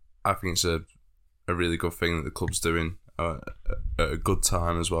 I think it's a really good thing that the club's doing at a good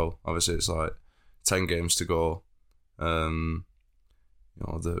time as well. Obviously, it's like 10 games to go. We're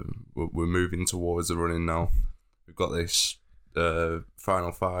moving towards the running now. We've got this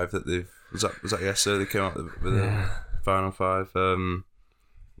final 5 that they've was that yesterday they came out with the final 5,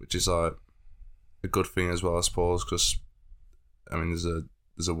 which is like a good thing as well, I suppose, because there's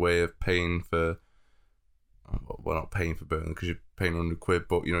a way of paying for. Well, not paying for Burnley because you're paying £100,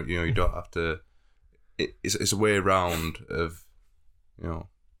 but you don't have to. It's a way around of,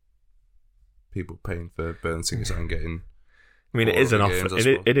 people paying for Burnley tickets and getting. It is an offer.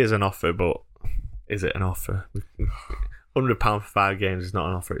 It is an offer, but is it an offer? £100 for 5 games is not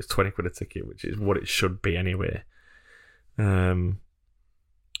an offer. It's £20 a ticket, which is what it should be anyway. But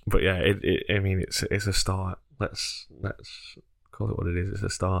yeah, it's a start. Let's call it what it is. It's a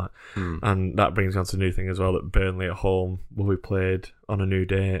start, and that brings me on to a new thing as well. That Burnley at home will be played on a new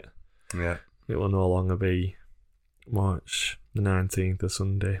date. Yeah, it will no longer be March the 19th or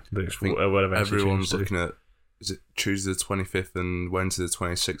Sunday. Whatever. Everyone's looking at. Is it Tuesday the 25th and Wednesday the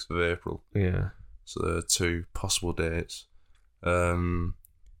 26th of April? Yeah. So there are 2 possible dates,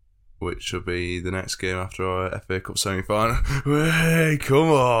 which should be the next game after our FA Cup semi-final. Hey,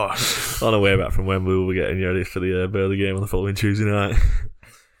 come on! On our way back from Wembley, we'll be getting ready for the Burnley game on the following Tuesday night.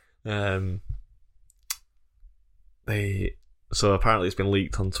 So apparently it's been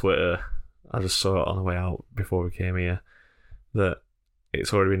leaked on Twitter. I just saw it on the way out before we came here that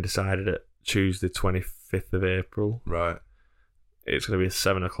it's already been decided at Tuesday 25th of April. Right. It's going to be a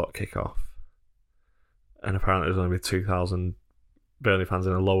 7 o'clock kickoff. And apparently there's going to be 2,000 Burnley fans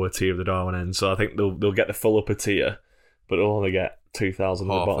in a lower tier of the Darwin end. So I think they'll get the full upper tier, but they'll only get 2,000 in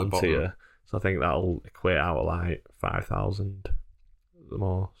the bottom tier. So I think that'll equate out at like 5,000 at the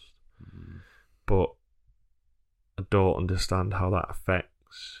most. But I don't understand how that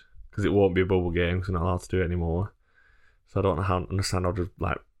affects, because it won't be a bubble game because we're not allowed to do it anymore. So I don't understand how just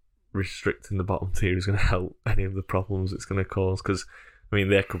like restricting the bottom tier is going to help any of the problems it's going to cause. Because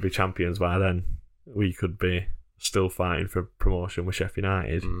they could be champions by then. We could be still fighting for promotion with Sheffield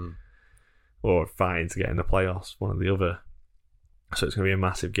United, or fighting to get in the playoffs, one or the other. So it's going to be a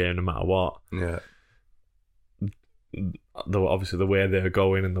massive game no matter what. Yeah. Obviously, the way they're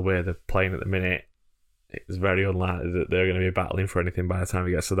going and the way they're playing at the minute, it's very unlikely that they're going to be battling for anything by the time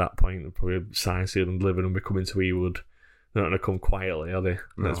it gets to that point. They'll probably sign, sealed and delivered and be coming to Ewood. They're not going to come quietly, are they?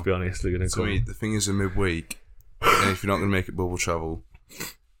 No. Let's be honest, they're going to come. Me, the thing is, in midweek, and if you're not going to make it bubble travel,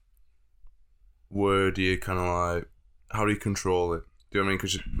 where do you kind of like, how do you control it? Do you know what I mean?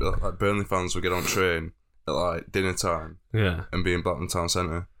 Because like Burnley fans will get on train at like dinner time, and be in Blackburn Town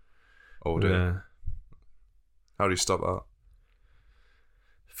Centre all day. Yeah. How do you stop that?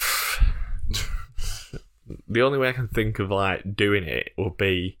 The only way I can think of like doing it would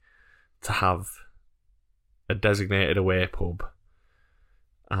be to have a designated away pub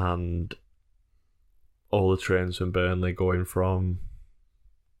and all the trains from Burnley going from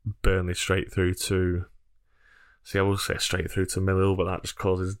Burnley straight through to... See, I will say straight through to Millhill, but that just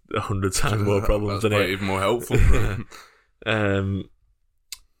causes 100 times more problems, doesn't it? Even more helpful for them.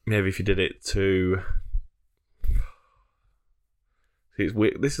 Maybe if you did it to... See, it's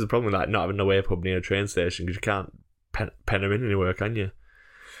weird. This is the problem with like not having a away pub near a train station, because you can't pen them in anywhere, can you?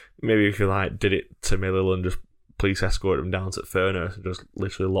 Maybe if you like did it to Millhill and just police escorted them down to Furness and just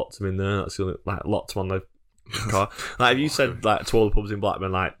literally locked them in there. That's the only, like, locked them on the car. Like, if you said like to all the pubs in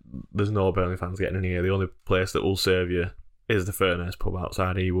Blackburn, like, there's no Burnley fans getting in here, the only place that will serve you is the Furness pub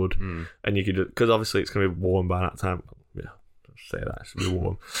outside Ewood, and you could, because obviously it's going to be warm by that time. Yeah, say that it should be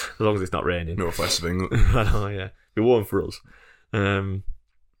warm as long as it's not raining. Northwest of England. I know, yeah, be warm for us.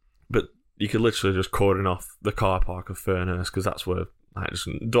 But you could literally just cordon off the car park of Furness, because that's where, like, just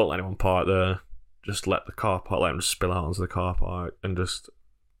don't let anyone park there. Just let the car park, let them just spill out onto the car park and just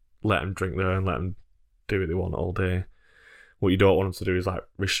let them drink there and let them do what they want all day. What you don't want them to do is like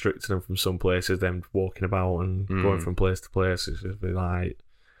restricting them from some places, them walking about and going from place to place. It's just be like,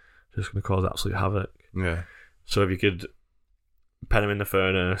 just going to cause absolute havoc. Yeah. So if you could pen them in the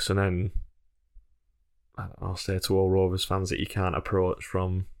Furness and then, I'll say to all Rovers fans that you can't approach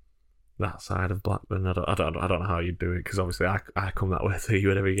from that side of Blackburn. I don't know how you'd do it, because obviously I come that way to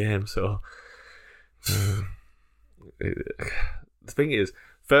you at every game. So the thing is,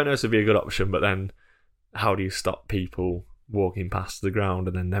 Furness would be a good option, but then how do you stop people walking past the ground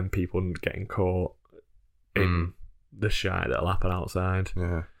and then them people getting caught in the shite that'll happen outside?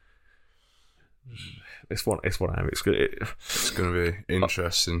 Yeah. It's one of them. It's going to be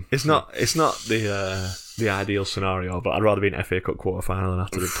interesting. It's not the ideal scenario, but I'd rather be in the FA Cup quarter final and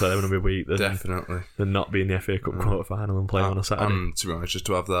have to play them every week than not be in the FA Cup quarter final and play on a Saturday. And to be honest, just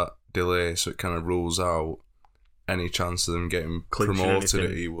to have that delay, so it kind of rules out any chance of them getting promoted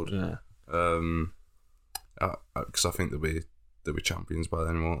at Ewood. Yeah. Because I think they'll be champions by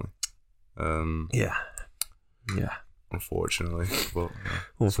then, won't they? Yeah. Unfortunately, but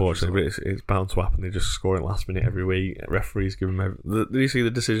it's bound to happen. They just score it last minute every week. Referees give them. Did you see the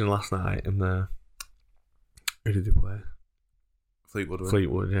decision last night? In the who did they play?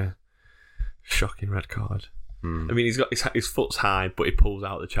 Fleetwood, yeah. Shocking red card. I mean, he's got his foot's high, but he pulls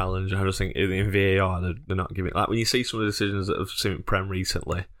out the challenge. I just think in VAR they're not giving, like, when you see some of the decisions that have seen in Prem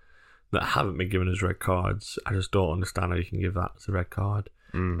recently that haven't been given as red cards, I just don't understand how you can give that as a red card.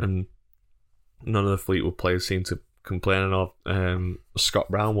 And none of the Fleetwood players seem to complaining of Scott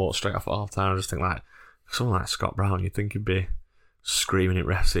Brown walked straight off at half time. I just think, like, someone like Scott Brown, you'd think he'd be screaming at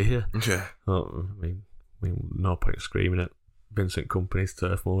refs here. Yeah. Well, I mean, no point screaming at Vincent Kompany's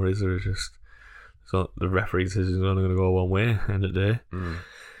turf more, is there? Just so the referee decision is only going to go one way end of the day.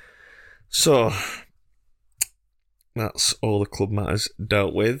 So that's all the club matters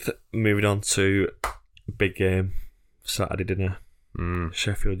dealt with. Moving on to big game Saturday dinner.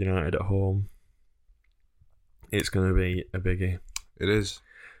 Sheffield United at home. It's going to be a biggie. It is.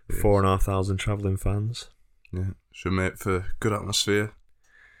 4,500 travelling fans. Yeah, should make for good atmosphere.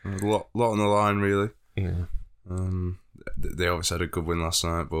 A lot on the line, really. Yeah. They obviously had a good win last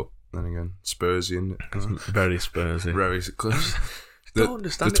night, but then again, Spursy, isn't it? Very Spursy. Very close. I don't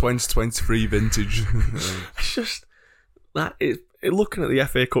understand the 2023 vintage. It's just like looking at the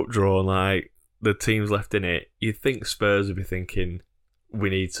FA Cup draw and like the teams left in it, you'd think Spurs would be thinking, we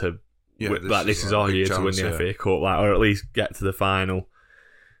need to. Yeah, this is our year to win the FA Cup, like, or at least get to the final.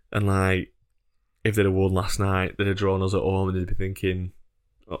 And like, if they'd have won last night, they'd have drawn us at home, and they'd be thinking,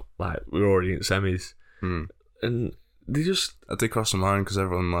 oh, like, we're already in semis. And they just, I did cross my mind, because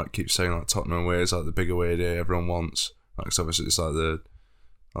everyone like keeps saying like Tottenham away is like the big away day everyone wants. Like, 'cause obviously it's like the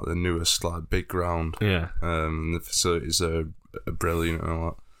newest like big ground. Yeah. And the facilities are brilliant and all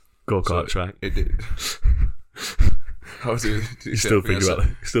that. Go-kart track. It did. How do you still thinking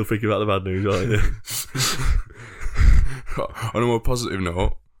about the bad news, aren't you? On a more positive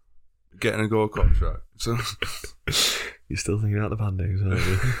note, getting a go-kart track. So you're still thinking about the bad news, aren't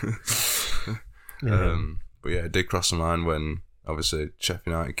you? Yeah. But yeah, it did cross my mind when obviously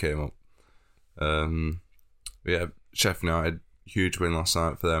Sheffield United came up. Yeah, Sheffield United, huge win last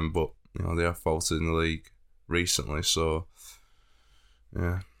night for them, but you know they have faltered in the league recently, so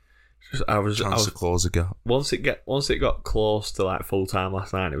yeah. I was to close the gap. Once it got close to like full time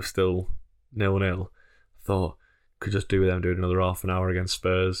last night, it was still 0-0. I thought, could just do with them doing another half an hour against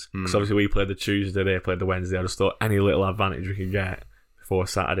Spurs. Because obviously we played the Tuesday, they played the Wednesday. I just thought any little advantage we could get before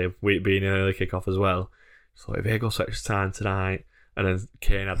Saturday, with it being an early kick-off as well. So if they go to extra time tonight, and then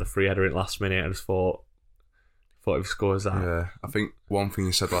Kane had the free header in last minute, I just thought if he scores that. Yeah, I think one thing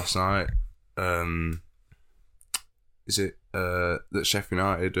you said last night, is it that Sheffield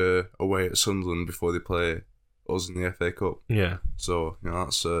United are away at Sunderland before they play us in the FA Cup? Yeah. So,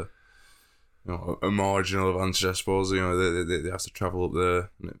 that's a marginal advantage, I suppose. They have to travel up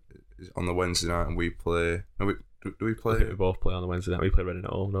there on the Wednesday night, and we play. Do we play? I think we both play on the Wednesday night. We play Reading at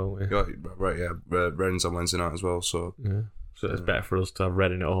home, don't we? Yeah, right, yeah. Reading's on Wednesday night as well, so... Yeah. So it's better for us to have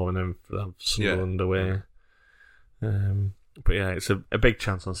Reading at home and then for have Sunderland away. But yeah, it's a big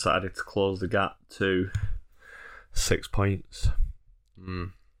chance on Saturday to close the gap to 6 points.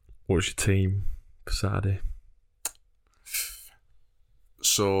 What's your team for Saturday?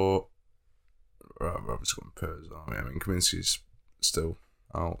 So, Robert's got Pers on. I mean, Kaminsky's still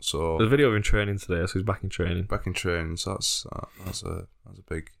out. So there's a video of him training today, so he's back in training. So that's a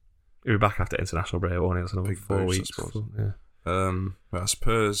big. He'll be back after international break, won't he? That's another 4 weeks. I suppose. Yeah. That's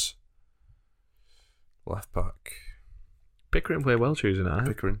Pers. Left back. Pickering played well Tuesday night.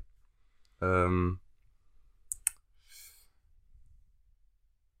 Pickering.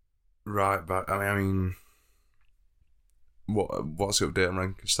 Right back. I mean, what's the update on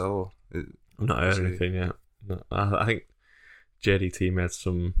Ryan Costello? I've not heard anything yet. No, I think JDT made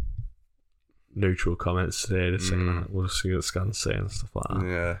some neutral comments today, just saying that we'll see what the scans say and stuff like that.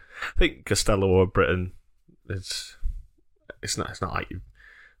 Yeah, I think Costello or Britain, it's not like you.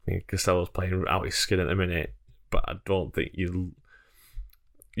 I mean, Costello's playing out his skin at the minute, but I don't think you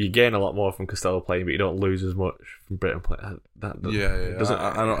gain a lot more from Costello playing, but you don't lose as much from Britain playing. I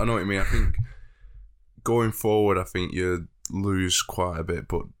know what you mean. I think going forward, I think you lose quite a bit,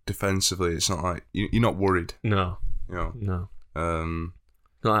 but defensively, it's not like you're not worried. No, no.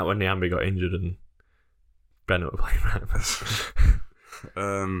 Not like when Niambi got injured and Bennett were playing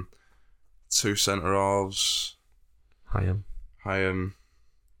right. Two centre halves. Hyam.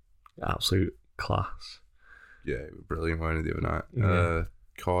 Absolute class. Yeah, brilliant wearing it the other night.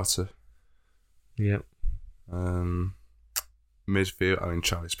 Carter. Yep. Midfield. I mean,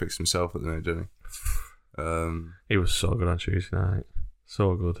 Charlie's picks himself at the minute, didn't he? He was so good on Tuesday night.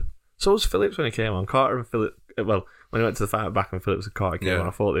 So good. So was Phillips when he came on. Carter and Phillips. Well, when he went to the fight back and Phillips and Carter came on,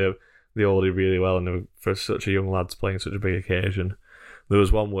 I thought they all did really well, and they were, for such a young lads playing such a big occasion. There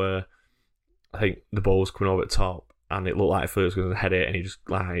was one where I think the ball was coming over the top, and it looked like Phillips was going to head it, and he just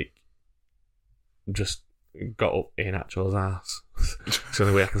got up in Iheanacho's ass. It's the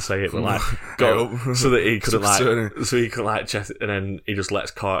only way I can say it, but got up so that he couldn't chest it, and then he just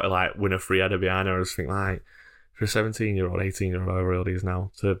lets Carter win a free header behind her. I just think for a 17-year-old, 18-year-old, however old he is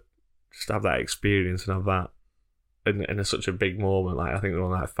now, to just have that experience and have that in such a big moment. I think there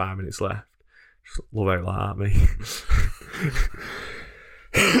were 5 minutes left. Just love out like that, me.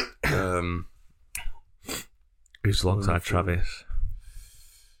 Who's alongside Travis?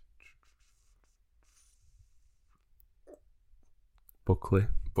 Buckley,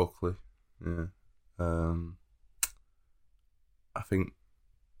 yeah. I think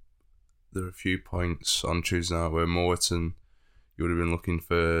there are a few points on Tuesday night where Morton, you would have been looking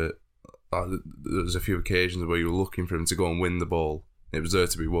for. There was a few occasions where you were looking for him to go and win the ball. It was there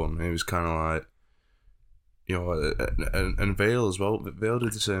to be won. It was kind of and Vale as well. Vale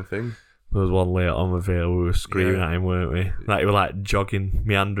did the same thing. There was one later on with Vale, we were screaming at him, weren't we? He were jogging,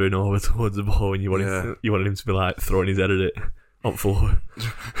 meandering over towards the ball, and you wanted him to be throwing his head at it on floor.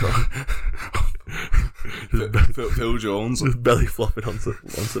 Phil Jones. Just belly flopping onto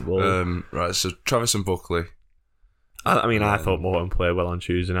the ball. Right, so Travis and Buckley. I thought Morton played well on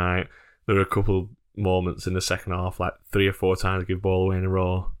Tuesday night. There were a couple moments in the second half, 3 or 4 times give ball away in a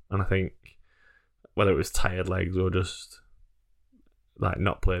row, and I think whether it was tired legs or just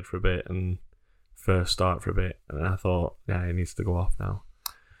not played for a bit and first start for a bit, and I thought, he needs to go off now.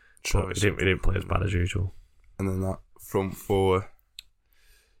 But he didn't play as bad as usual. And then that front four,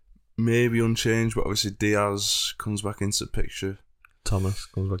 maybe unchanged, but obviously Diaz comes back into the picture. Thomas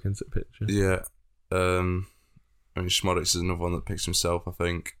comes back into the picture. Yeah. Schmodic is another one that picks himself, I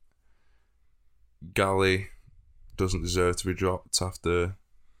think. Galley doesn't deserve to be dropped after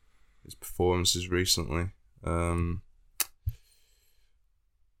his performances recently. So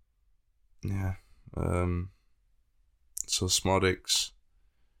Smodics,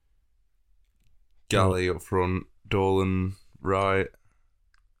 Galley up front, Dolan right.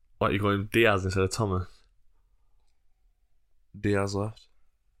 What, you going Diaz instead of Thomas? Diaz left,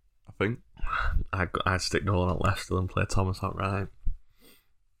 I think. I'd stick Dolan at left and play Thomas out right.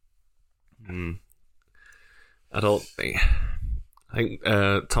 I think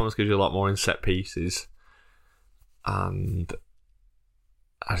Thomas gives you a lot more in set pieces, and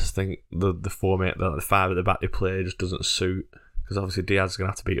I just think the format, the five at the back they play just doesn't suit, because obviously Diaz is going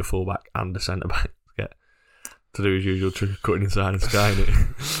to have to beat a fullback and a centre back to do his usual trick of cutting inside and skying it.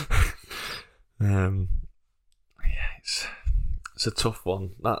 It's a tough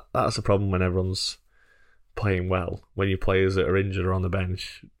one. That's the problem when everyone's playing well. When your players that are injured or on the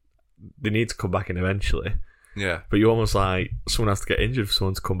bench, they need to come back in eventually. Yeah. But you almost like someone has to get injured for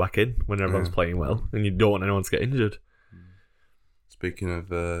someone to come back in when everyone's playing well, and you don't want anyone to get injured. Speaking of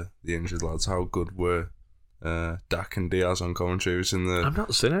the injured lads, how good were Dak and Diaz on commentary? Was in the? I've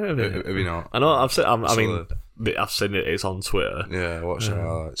not seen any of it. Have you not? I know. I've seen. I've seen it. It's on Twitter. Yeah, I watched the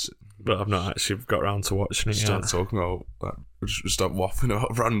highlights. But I've not actually got around to watching it Start yet. talking about like, just start waffling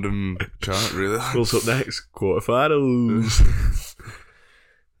about random chant. Really. What's up next? Quarterfinals.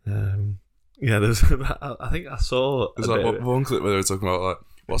 Yeah, there's. I think I saw. There's like one clip where they were talking about like,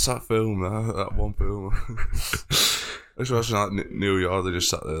 what's that film? That one film. I was watching like Neil Yard. They just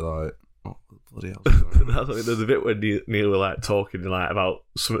sat there like, oh bloody hell. There's a bit where Neil were like talking like about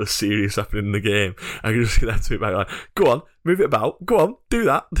something serious happening in the game. I can just see that to it back like, go on, move it about, go on, do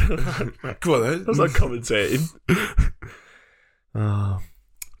that. Come on then. That's like commentating.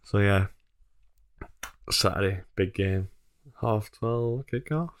 So yeah, Saturday big game, 12:30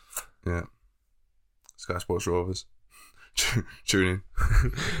 kickoff. Yeah, Sky Sports Rovers. Tune in.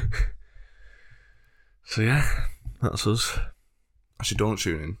 So yeah, that's us. Actually, don't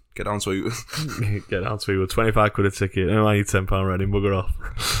tune in. Get down to it. Get down to it. 25 quid a ticket. I need £10 ready. Bugger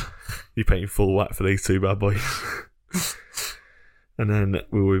off. You're paying full whack for these two bad boys. And then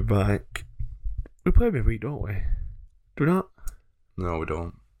we'll be back. We play midweek, don't we? Do we not? No, we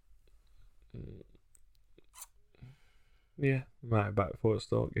don't. Yeah, we might be back before the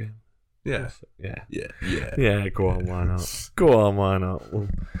Stoke game. Yeah. Yeah, go on, why not? Go on, why not? We'll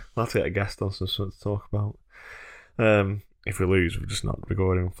have to get a guest on something to talk about. If we lose, we're just not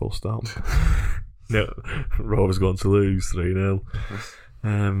recording full stop. No, Rovers going to lose 3-0.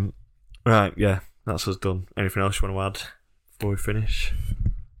 Right, yeah, that's us done. Anything else you want to add before we finish?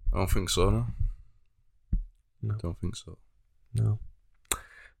 I don't think so, no. No. Don't think so. No.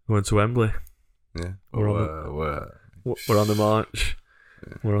 Going to Wembley. Yeah. We're on the march.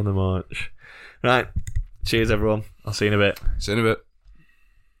 Yeah. We're on the march. Right. Cheers, everyone. I'll see you in a bit. See you in a bit.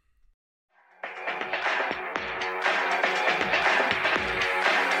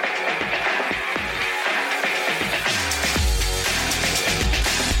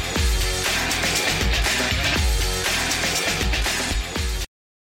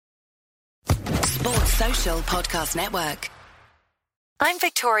 Sports Social Podcast Network. I'm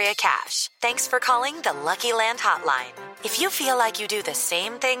Victoria Cash. Thanks for calling the Lucky Land Hotline. If you feel like you do the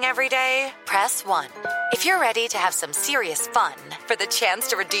same thing every day, press 1. If you're ready to have some serious fun for the chance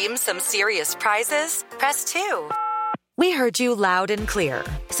to redeem some serious prizes, press 2. We heard you loud and clear.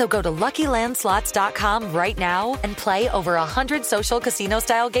 So go to LuckyLandSlots.com right now and play over 100 social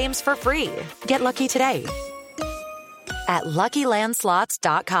casino-style games for free. Get lucky today at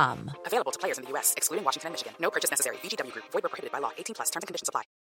LuckyLandSlots.com. Available to players in the U.S., excluding Washington and Michigan. No purchase necessary. VGW Group. Void where prohibited by law. 18+. Terms and conditions apply.